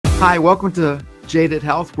Hi, welcome to Jaded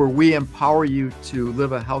Health, where we empower you to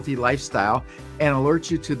live a healthy lifestyle and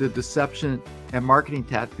alert you to the deception and marketing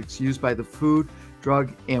tactics used by the food,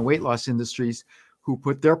 drug, and weight loss industries who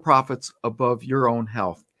put their profits above your own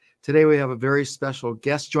health. Today, we have a very special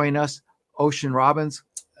guest join us, Ocean Robbins.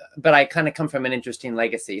 But I kind of come from an interesting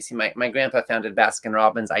legacy. See, my grandpa founded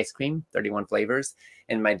Baskin-Robbins ice cream, 31 flavors.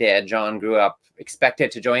 And my dad, John, grew up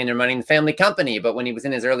expected to join and running the family company. But when he was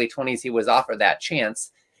in his early 20s, he was offered that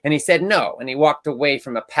chance. And he said no. And he walked away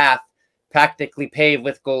from a path practically paved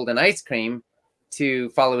with golden ice cream to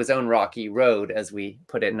follow his own rocky road, as we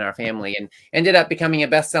put it in our family, and ended up becoming a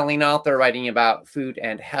best-selling author, writing about food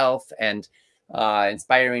and health and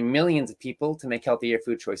inspiring millions of people to make healthier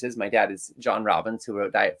food choices. My dad is John Robbins, who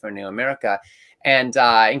wrote Diet for New America, and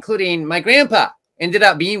including my grandpa ended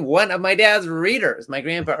up being one of my dad's readers. My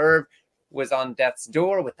grandpa Irv was on death's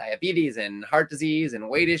door with diabetes and heart disease and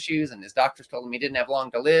weight issues, and his doctors told him he didn't have long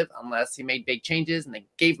to live unless he made big changes, and they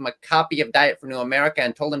gave him a copy of Diet for New America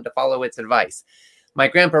and told him to follow its advice. My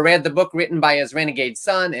grandpa read the book written by his renegade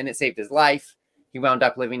son, and it saved his life. He wound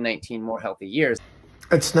up living 19 more healthy years.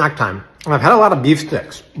 It's snack time. I've had a lot of beef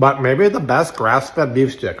sticks, but maybe the best grass-fed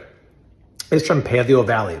beef stick is from Paleo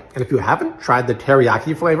Valley. And if you haven't tried the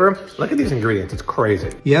teriyaki flavor, look at these ingredients. It's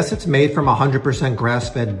crazy. Yes, it's made from 100%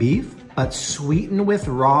 grass-fed beef, but sweetened with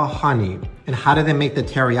raw honey. And how do they make the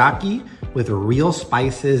teriyaki? With real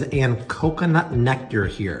spices and coconut nectar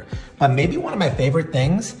here. But maybe one of my favorite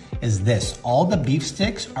things is this. All the beef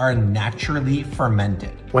sticks are naturally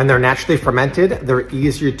fermented. When they're naturally fermented, they're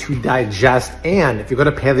easier to digest. And if you go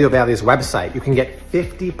to Paleo Valley's website, you can get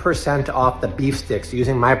 50% off the beef sticks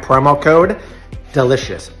using my promo code,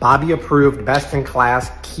 DELICIOUS. Bobby approved, best in class,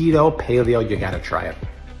 keto, paleo, you gotta try it.